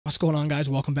What's going on, guys?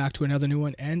 Welcome back to another new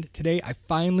one, and today I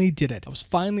finally did it. I was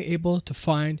finally able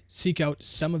to seek out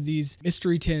some of these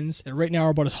mystery tins that right now are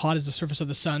about as hot as the surface of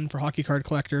the sun for hockey card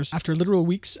collectors. After literal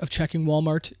weeks of checking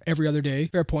Walmart every other day,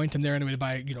 fair point, I'm there anyway to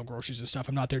buy, groceries and stuff.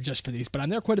 I'm not there just for these, but I'm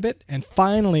there quite a bit, and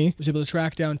finally was able to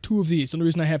track down two of these. The only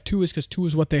reason I have two is because two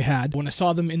is what they had. When I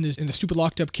saw them in the stupid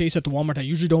locked up case at the Walmart I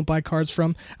usually don't buy cards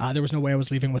from, there was no way I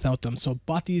was leaving without them. So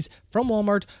bought these from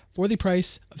Walmart for the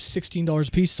price of $16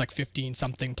 a piece. It's like 15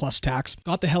 something plus tax.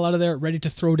 Got the hell out of there, ready to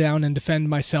throw down and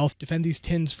defend these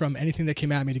tins from anything that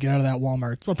came at me to get out of that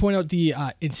Walmart. So I want to point out the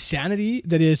insanity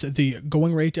that is the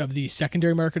going rate of the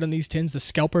secondary market on these tins. The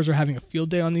scalpers are having a field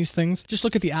day on these things. Just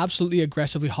look at the absolutely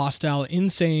aggressively hostile,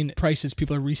 insane prices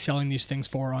people are reselling these things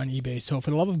for on eBay. So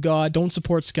for the love of God, don't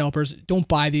support scalpers. Don't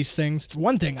buy these things. For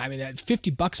one thing, I mean, at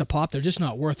 $50 a pop, they're just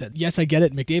not worth it. Yes, I get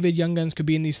it. McDavid Young Guns could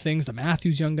be in these things. The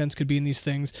Matthews Young Guns could be in these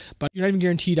things, but you're not even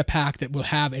guaranteed a pack that will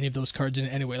have any of those cards in it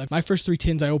anyway. Like my first three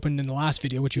tins I opened in the last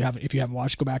video, which if you haven't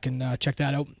watched, go back and check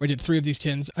that out. I did three of these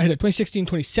tins. I had a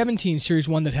 2016-2017 Series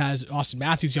 1 that has Austin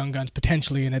Matthews Young Guns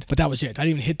potentially in it, but that was it. I didn't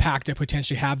even hit pack that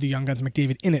potentially have the Young Guns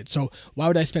McDavid in it. So why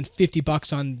would I spend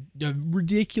 $50 on a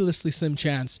ridiculously slim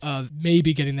chance of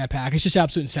maybe getting that pack? It's just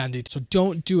absolute insanity. So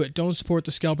don't do it. Don't support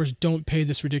the scalpers. Don't pay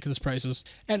this ridiculous prices.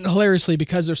 And hilariously,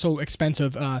 because they're so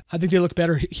expensive, I think they look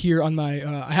better here on my,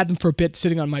 I had them for a bit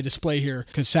sitting on my display here,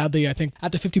 because sadly, I think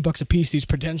at the $50 a piece, these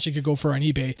potentially could go for on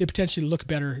eBay. They potentially look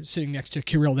better sitting next to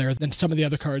Kirill there than some of the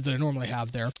other cards that I normally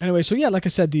have there. Anyway, so yeah, like I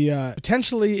said, the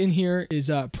potentially in here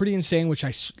is pretty insane, which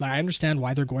I understand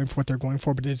why they're going for what they're going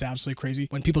for, but it is absolutely crazy.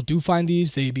 When people do find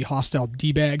these, they be hostile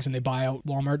D-bags and they buy out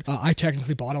Walmart. I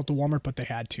technically bought out the Walmart, but they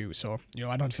had to, so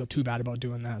I don't feel too bad about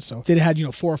doing that. So if they had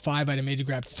 4 or 5, I'd have maybe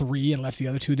grabbed 3 and left the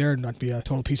other 2 there and not be a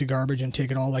total piece of garbage and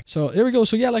take it all. So there we go.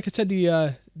 So yeah, like I said,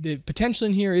 the potential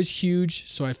in here is huge,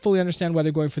 so I fully understand why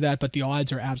they're going for that, but the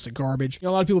odds are absolute garbage. A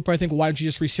lot of people probably think, well, why don't you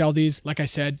just resell these? Like I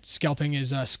said, scalping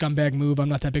is a scumbag move. I'm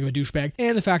not that big of a douchebag.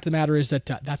 And the fact of the matter is that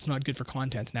that's not good for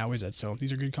content now, is it? So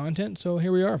these are good content, so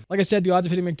here we are. Like I said, the odds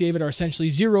of hitting McDavid are essentially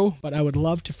 0, but I would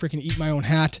love to freaking eat my own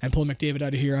hat and pull McDavid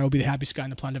out of here. I will be the happiest guy on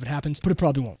the planet if it happens, but it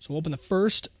probably won't. So we'll open the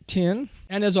first tin.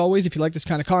 And as always, if you like this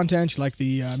kind of content, you like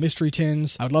the mystery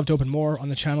tins, I would love to open more on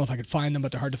the channel if I could find them,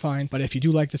 but they're hard to find. But if you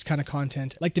do like this kind of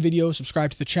content, like the video,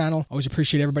 subscribe to the channel. Always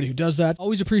appreciate everybody who does that.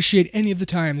 Always appreciate any of the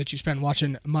time that you spend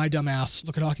watching my dumb ass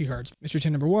look at hockey cards. Mystery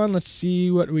tin number 1. Let's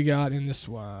see what we got in this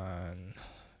one.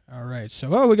 All right,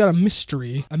 so we got a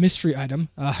mystery item.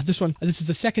 This is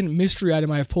the second mystery item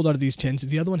I have pulled out of these tins.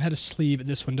 The other one had a sleeve.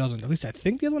 This one doesn't. At least I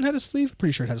think the other one had a sleeve.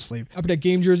 Pretty sure it had a sleeve. Upper Deck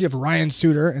game jersey of Ryan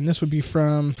Suter, and this would be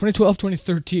from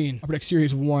 2012-2013. Upper Deck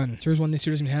Series 1. Series 1 this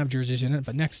year doesn't even have jerseys in it,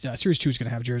 but next Series 2 is going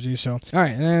to have jerseys. So, all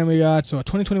right, and then we got a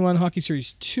 2021 Hockey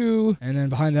Series 2, and then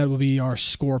behind that will be our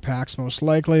score packs most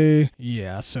likely.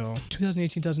 Yeah, so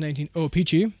 2018-2019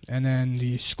 OPG, and then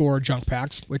the score junk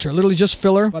packs, which are literally just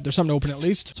filler, but there's something to open at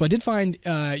least. So I did find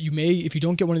you may, if you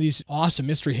don't get one of these awesome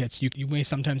mystery hits, you may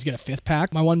sometimes get a 5th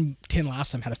pack. My one tin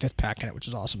last time had a 5th pack in it, which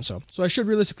is awesome. So I should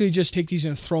realistically just take these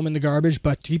and throw them in the garbage,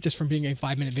 but to keep this from being a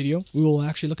 5-minute video, we will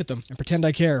actually look at them and pretend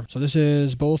I care. So this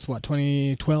is both,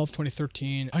 2012,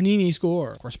 2013 Panini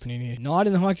score. Of course, Panini not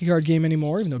in the hockey card game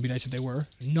anymore, even though it'd be nice if they were.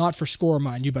 Not for score,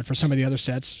 mind you, but for some of the other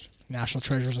sets. National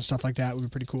Treasures and stuff like that would be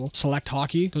pretty cool. Select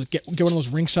Hockey. Get one of those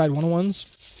ringside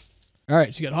 101s. All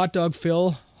right, so you got Hot Dog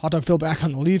Phil back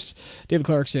on the Leafs, David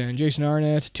Clarkson, Jason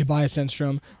Arnett, Tobias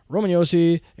Enstrom, Roman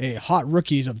Josi, a hot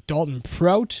rookies of Dalton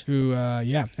Prout, who,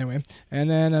 anyway. And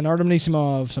then an Artem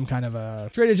Nisimov, some kind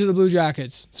of traded to the Blue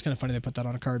Jackets. It's kind of funny they put that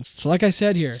on a card. So like I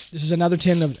said here, this is another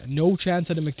tin of no chance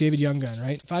at a McDavid Young Gun,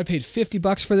 right? If I paid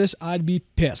 $50 for this, I'd be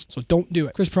pissed. So don't do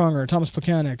it. Chris Pronger, Thomas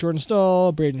Plekanec, Jordan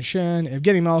Stahl, Braden Shen,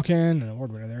 Evgeny Malkin, an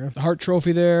award winner there. The Hart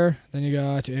Trophy there. Then you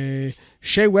got a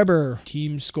Shea Weber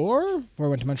team score, before I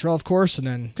went to Montreal, of course, and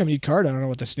then kind of neat card. I don't know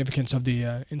what the significance of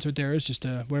the insert there is, just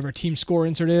whatever team score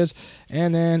insert is.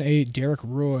 And then a Derek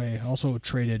Roy, also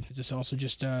traded. Is this also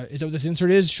just, is that what this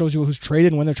insert is? Shows you who's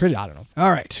traded and when they're traded. I don't know.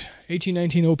 All right.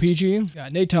 18-19 OPG.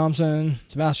 Got Nate Thompson,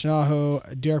 Sebastian Aho,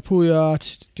 Derek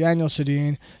Pouliot, Daniel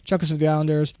Sedin, Chuckus of the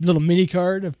Islanders. Little mini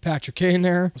card of Patrick Kane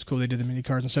there. It was cool they did the mini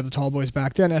cards instead of the tall boys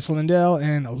back then. Essa Lindell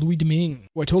and Louis Domingue,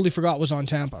 who I totally forgot was on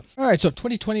Tampa. All right, so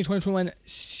 2020-2021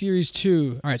 Series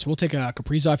 2. All right, so we'll take a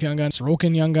Kaprizov Young Gun,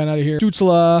 Sorokin Young Gun out of here.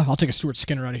 Stützle. I'll take a Stuart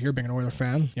Skinner out of here, being an Oilers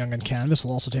fan. Young Gun Canvas,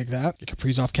 we'll also take that. The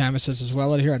Kaprizov Canvases as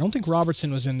well out of here. I don't think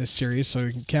Robertson was in this series, so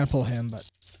you can't pull him, but...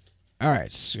 All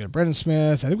right, so we got Brendan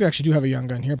Smith. I think we actually do have a Young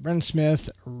Gun here. Brendan Smith,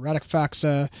 Radek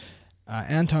Faksa,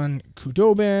 Anton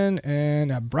Khudobin,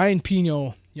 and Brian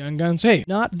Pino Young Guns. Hey,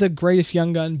 not the greatest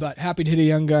Young Gun, but happy to hit a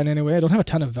Young Gun anyway. I don't have a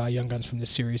ton of Young Guns from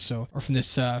this series, or from this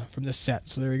set.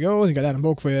 So there we go. You got Adam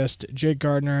Boqvist, Jake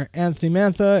Gardner, Anthony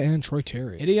Mantha, and Troy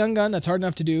Terry. Hit a Young Gun. That's hard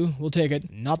enough to do. We'll take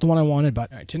it. Not the one I wanted, but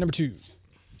all right. Tin number 2.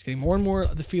 It's getting more and more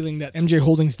of the feeling that MJ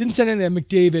Holdings didn't send any of the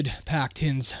McDavid pack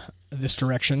tins this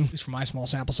direction. At least for my small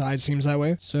sample size, it seems that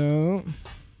way. So,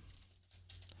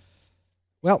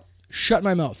 well. Shut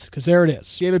my mouth, because there it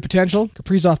is. David potential,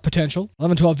 Kaprizov potential,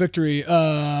 11-12 victory,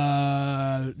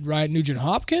 Ryan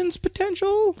Nugent-Hopkins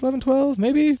potential, 11-12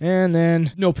 maybe, and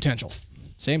then no potential.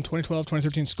 Same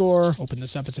 2012-2013 score. Open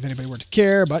this up as if anybody were to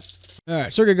care, but...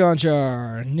 Alright, Sergei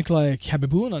Gonchar, Nikolai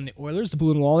Khabibulin on the Oilers, the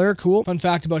blue and wall there, cool. Fun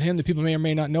fact about him that people may or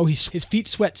may not know, his feet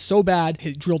sweat so bad,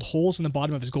 he drilled holes in the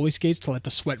bottom of his goalie skates to let the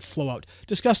sweat flow out.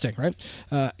 Disgusting, right?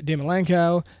 Damon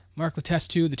Lankow, Mark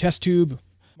Letestu, the test tube,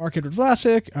 Mark Edward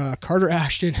Vlasic, Carter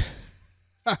Ashton.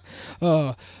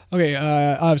 Okay,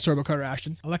 I have a story about Carter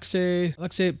Ashton. Alexei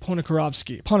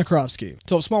Ponikarovsky.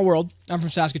 So, small world. I'm from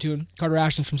Saskatoon. Carter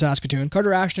Ashton's from Saskatoon.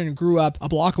 Carter Ashton grew up a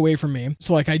block away from me.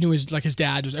 So, like, I knew his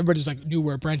dad was, everybody just, knew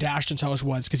where Brent Ashton's house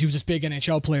was because he was this big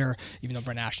NHL player, even though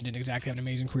Brent Ashton didn't exactly have an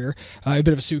amazing career. A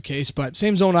bit of a suitcase, but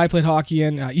same zone I played hockey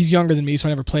in. He's younger than me, so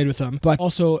I never played with him. But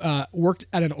also worked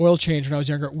at an oil change when I was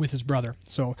younger with his brother.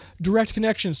 So, direct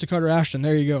connections to Carter Ashton.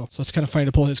 There you go. So, it's kind of funny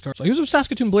to pull his card. So, he was with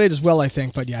Saskatoon Blade as well, I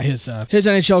think. But yeah, his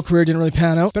NHL career didn't really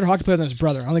pan out. Better hockey player than his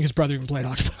brother. I don't think his brother even played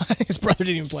hockey. I think his brother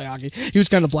didn't even play hockey. He was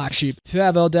kind of the black sheep.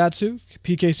 Pavel Datsyuk,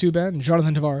 PK Subban,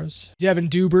 Jonathan Tavares, Devin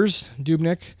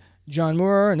Dubnik, John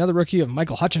Moore, another rookie of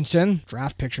Michael Hutchinson.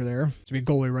 Draft picture there. To be a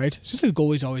goalie, right? Seems like the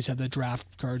goalies always have the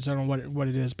draft cards. I don't know what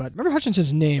it is, but remember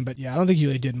Hutchinson's name, but yeah, I don't think he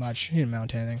really did much. He didn't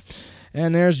mount anything.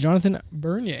 And there's Jonathan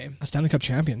Bernier, a Stanley Cup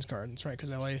champions card. That's right, because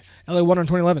LA won in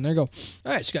 2011. There you go.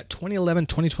 All right, so you got 2011,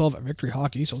 2012 victory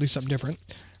hockey, so at least something different.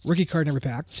 Rookie card in every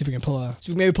pack. See if we can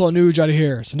maybe pull a Nuge out of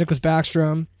here. So Nicholas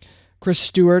Backstrom, Chris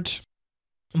Stewart,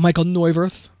 Michael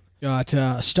Neuwirth. Got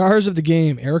stars of the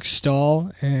game, Eric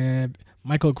Stahl, and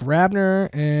Michael Grabner,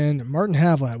 and Martin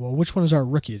Havlat. Well, which one is our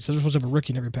rookie? It says we're supposed to have a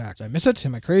rookie in every pack. Did I miss it?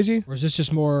 Am I crazy? Or is this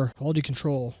just more quality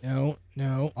control? No,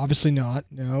 obviously not.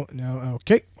 No,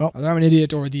 okay. Well, either I'm an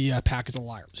idiot or the pack is a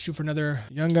liar. Let's shoot for another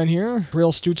Young Gun here.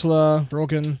 Brill, Stutzla,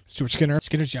 Broken, Stuart Skinner.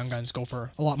 Skinner's Young Guns go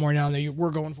for a lot more now than we're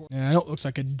going for. Yeah, I know it looks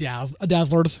like a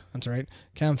Dazzler. That's right.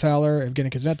 Cam Fowler,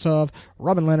 Evgeny Kuznetsov,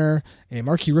 Robin Leonard, a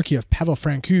marquee rookie of Pavel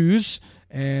Francouz,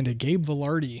 and a Gabe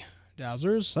Vilardi.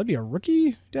 Dazzlers. That'd be a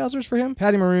rookie Dazzlers for him.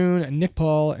 Patty Maroon, Nick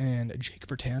Paul, and Jake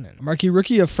Virtanen. A marquee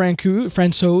rookie of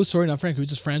Francouz. Sorry, not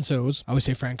Francouz, it's Francouz. I always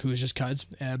say Francouz just cuds,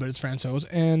 but it's Francouz.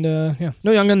 And yeah,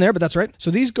 no Young Gun there, but that's right.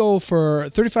 So these go for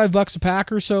 $35 a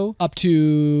pack or so, up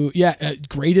to,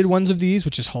 graded ones of these,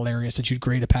 which is hilarious that you'd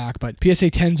grade a pack, but PSA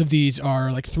 10s of these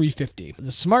are like $350.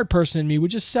 The smart person in me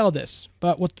would just sell this,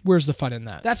 but where's the fun in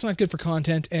that? That's not good for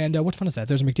content, and what fun is that?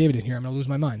 There's a McDavid in here. I'm going to lose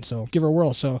my mind, so give her a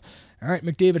whirl. So, all right,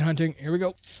 McDavid hunting. Here we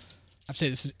go. I'd say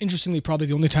this is interestingly probably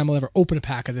the only time I'll ever open a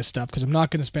pack of this stuff because I'm not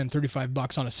going to spend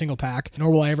 $35 on a single pack, nor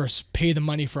will I ever pay the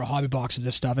money for a hobby box of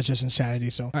this stuff. It's just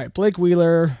insanity. So, all right, Blake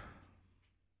Wheeler. A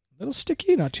little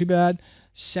sticky, not too bad.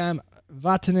 Sam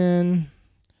Vatanen.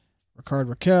 Ricard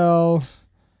Raquel.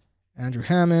 Andrew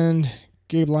Hammond.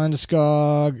 Gabe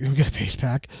Landeskog. We got a base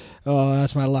pack. Oh,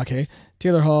 that's my luck, hey?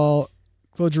 Taylor Hall.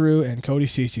 Claude Giroux, and Cody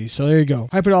Ceci. So there you go.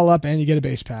 Hype it all up and you get a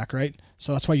base pack, right?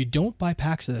 So that's why you don't buy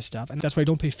packs of this stuff. And that's why you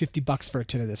don't pay $50 for a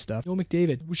tin of this stuff. No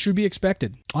McDavid, which should be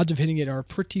expected. Odds of hitting it are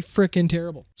pretty freaking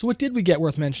terrible. So what did we get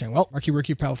worth mentioning? Well, marquee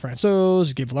rookie of Pavel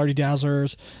Francouz, Gabe Vilardi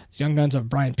Dazzlers, Young Guns of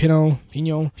Brian Pinho,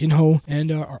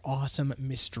 and our awesome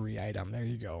mystery item. There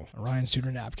you go. A Ryan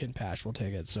Suter napkin patch. We'll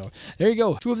take it. So there you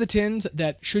go. 2 of the tins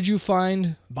that should you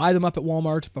find, buy them up at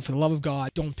Walmart. But for the love of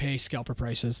God, don't pay scalper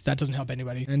prices. That doesn't help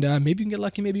anybody. And maybe you can get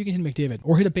lucky. Maybe you can hit McDavid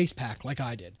or hit a base pack like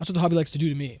I did. That's what the hobby likes to do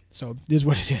to me. So this is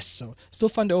what it is. So still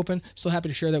fun to open. Still happy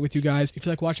to share that with you guys. If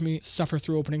you like watching me suffer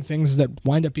through opening things that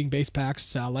wind up being base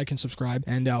packs, like and subscribe.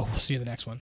 And we'll see you in the next one.